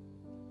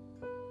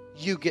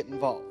you get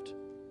involved.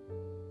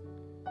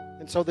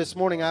 And so this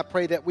morning I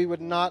pray that we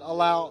would not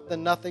allow the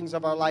nothings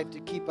of our life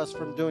to keep us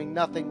from doing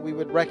nothing. We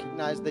would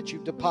recognize that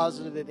you've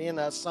deposited in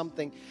us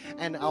something,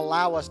 and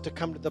allow us to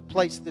come to the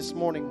place this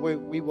morning where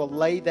we will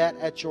lay that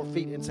at your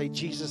feet and say,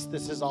 Jesus,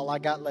 this is all I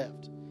got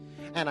left.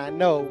 And I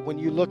know when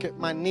you look at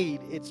my need,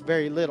 it's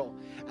very little.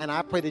 And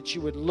I pray that you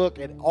would look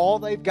at all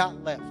they've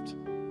got left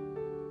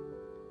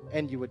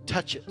and you would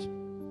touch it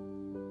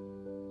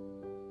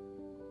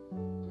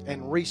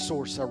and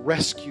resource a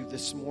rescue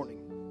this morning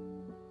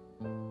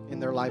in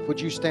their life. Would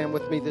you stand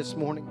with me this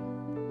morning?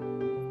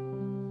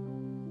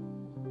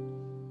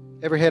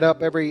 Every head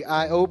up, every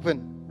eye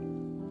open.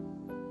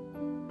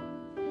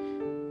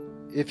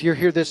 If you're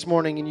here this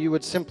morning and you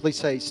would simply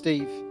say,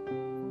 Steve,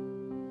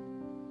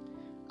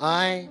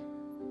 I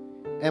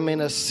am in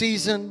a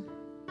season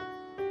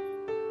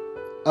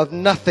of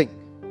nothing.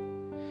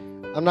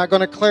 I'm not going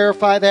to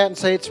clarify that and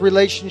say it's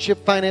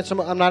relationship, finance.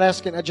 I'm not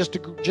asking,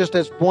 just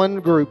as one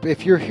group.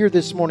 If you're here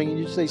this morning and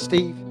you say,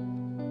 Steve,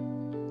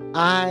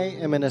 I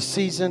am in a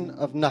season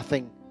of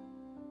nothing.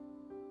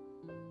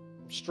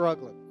 I'm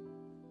struggling.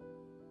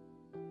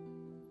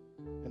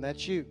 And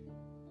that's you.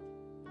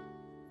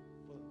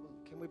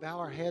 Can we bow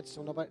our heads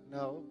so nobody?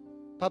 No.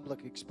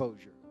 Public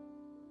exposure.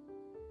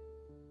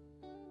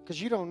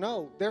 Because you don't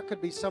know. There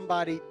could be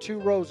somebody 2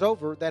 rows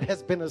over that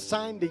has been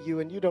assigned to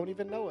you and you don't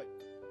even know it.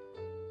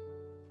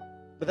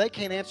 But they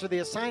can't answer the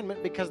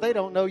assignment because they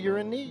don't know you're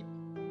in need.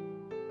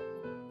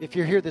 If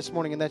you're here this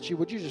morning and that's you,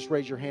 would you just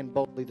raise your hand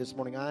boldly this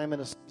morning? I am in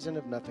a season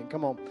of nothing.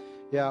 Come on.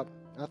 Yeah,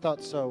 I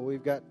thought so.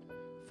 We've got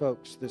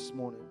folks this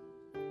morning.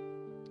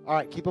 All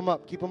right, keep them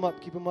up, keep them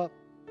up, keep them up.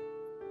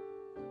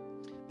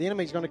 The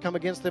enemy's going to come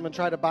against them and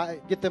try to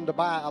get them to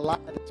buy a lie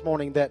this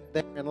morning that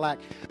they're in lack.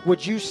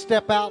 Would you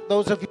step out,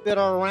 those of you that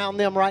are around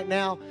them right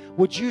now,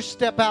 would you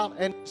step out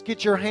and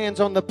get your hands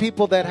on the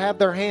people that have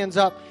their hands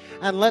up,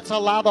 and let's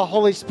allow the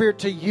Holy Spirit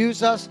to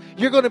use us?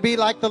 You're going to be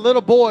like the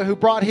little boy who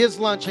brought his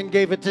lunch and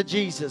gave it to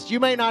Jesus. You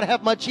may not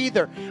have much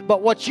either,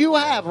 but what you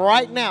have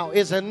right now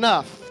is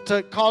enough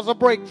to cause a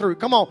breakthrough.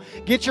 Come on,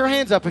 get your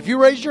hands up. If you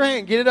raise your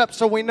hand, get it up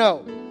so we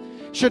know.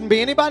 Shouldn't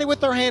be anybody with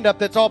their hand up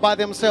that's all by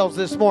themselves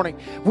this morning.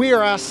 We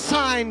are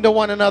assigned to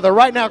one another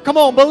right now. Come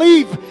on,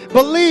 believe.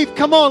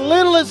 Come on,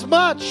 little as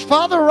much.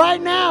 Father,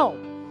 right now,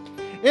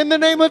 in the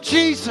name of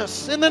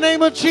Jesus,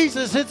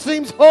 it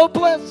seems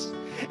hopeless.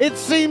 It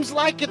seems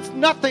like it's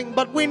nothing,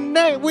 but we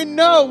know. We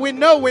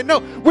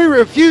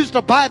refuse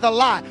to buy the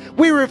lie.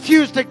 We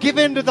refuse to give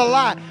in to the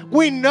lie.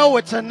 We know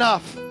it's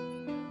enough.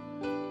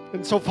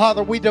 And so,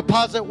 Father, we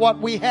deposit what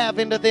we have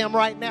into them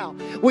right now.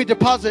 We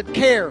deposit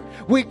care.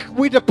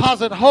 We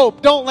deposit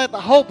hope. Don't let the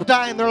hope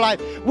die in their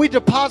life. We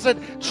deposit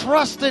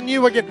trust in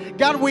you again.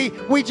 God, we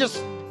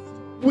just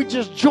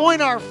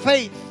join our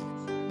faith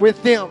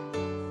with them.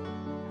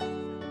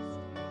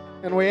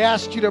 And we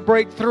ask you to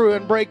break through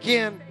and break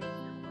in.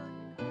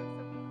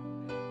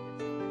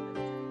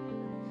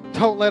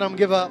 Don't let them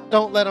give up.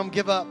 Don't let them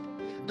give up.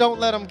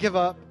 Don't let them give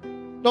up.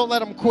 Don't let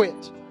them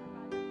quit.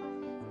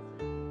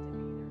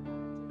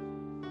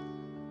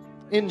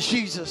 In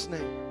Jesus'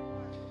 name.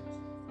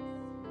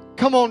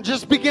 Come on,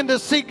 just begin to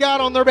seek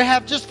God on their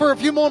behalf just for a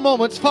few more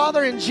moments.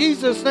 Father, in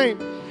Jesus' name,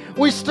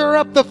 we stir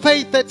up the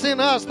faith that's in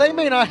us. They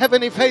may not have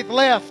any faith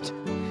left.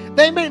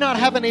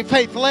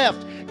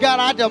 God,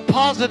 I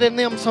deposit in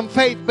them some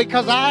faith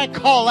because I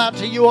call out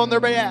to you on their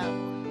behalf.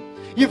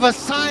 You've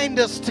assigned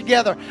us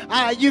together.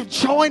 You've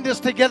joined us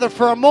together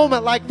for a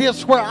moment like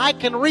this where I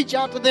can reach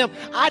out to them.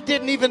 I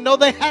didn't even know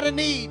they had a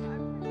need.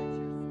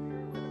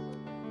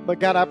 But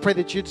God, I pray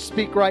that you'd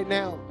speak right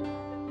now.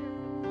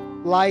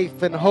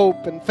 Life and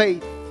hope and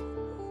faith.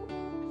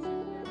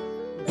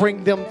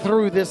 Bring them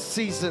through this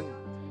season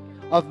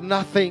of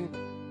nothing.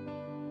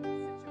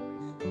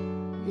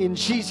 In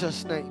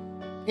Jesus' name.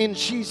 In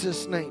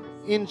Jesus' name.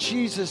 In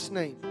Jesus'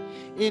 name.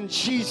 In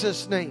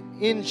Jesus' name.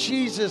 In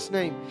Jesus'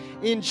 name.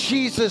 In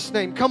Jesus'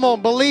 name. Come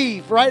on,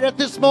 believe right at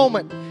this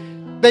moment.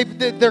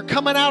 They're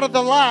coming out of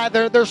the lie.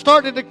 They're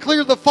starting to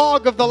clear the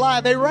fog of the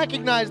lie. They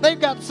recognize they've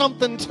got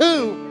something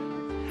too.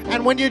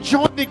 And when you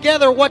join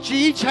together what you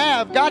each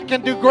have, God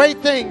can do great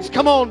things.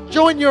 Come on,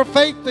 join your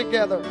faith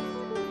together.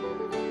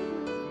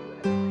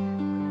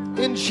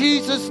 In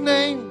Jesus'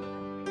 name.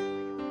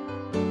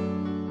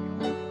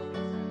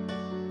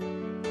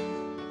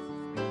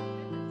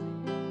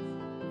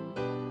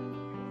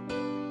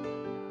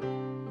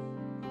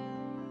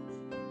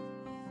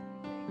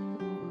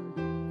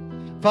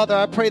 Father,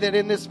 I pray that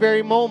in this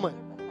very moment,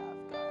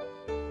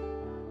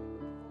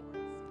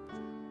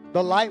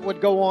 the light would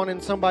go on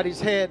in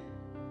somebody's head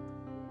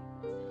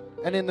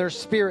and in their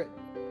spirit.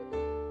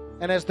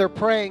 And as they're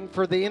praying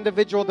for the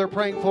individual they're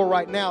praying for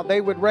right now, they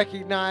would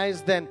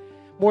recognize then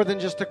more than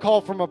just a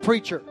call from a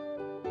preacher.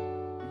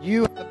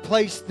 You have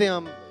placed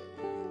them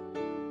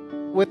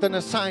with an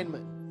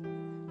assignment.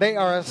 They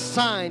are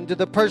assigned to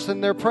the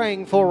person they're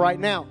praying for right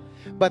now.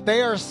 But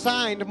they are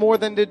assigned more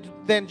than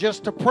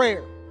just a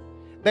prayer.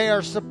 They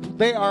are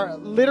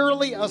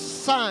literally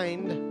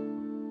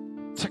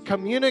assigned to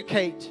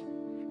communicate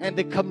and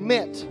to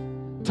commit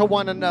to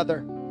one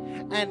another.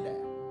 And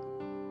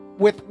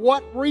with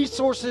what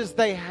resources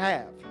they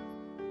have,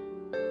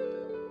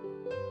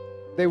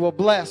 they will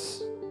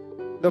bless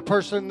the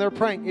person they're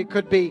praying. It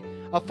could be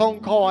a phone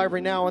call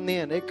every now and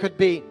then. It could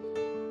be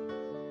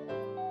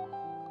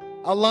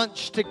a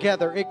lunch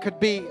together. It could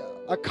be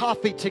a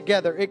coffee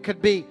together. It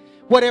could be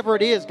whatever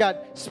it is. God,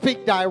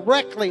 speak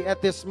directly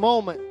at this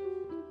moment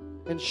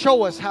and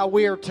show us how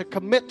we are to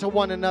commit to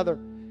one another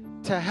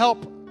to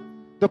help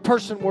the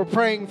person we're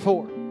praying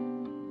for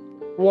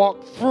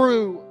walk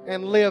through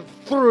and live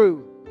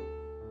through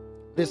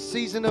this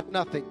season of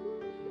nothing.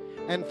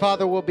 And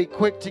Father, we'll be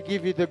quick to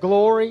give you the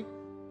glory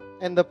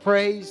and the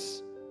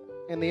praise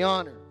and the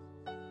honor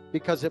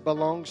because it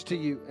belongs to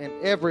you. And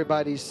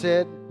everybody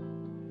said,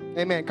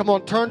 amen. Come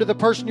on, turn to the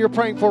person you're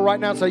praying for right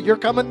now and say, you're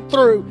coming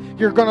through.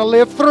 You're going to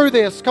live through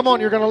this. Come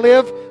on, you're going to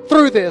live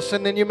through this.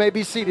 And then you may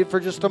be seated for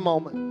just a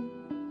moment.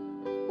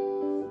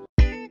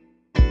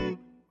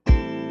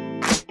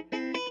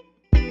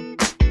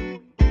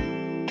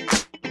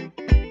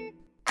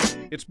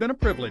 It's been a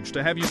privilege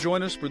to have you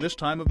join us for this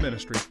time of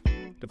ministry.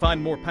 To find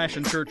more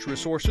Passion Church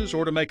resources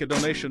or to make a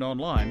donation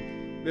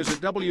online, visit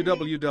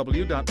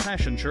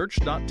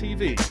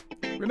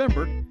www.passionchurch.tv.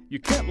 Remember, you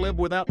can't live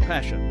without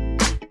passion.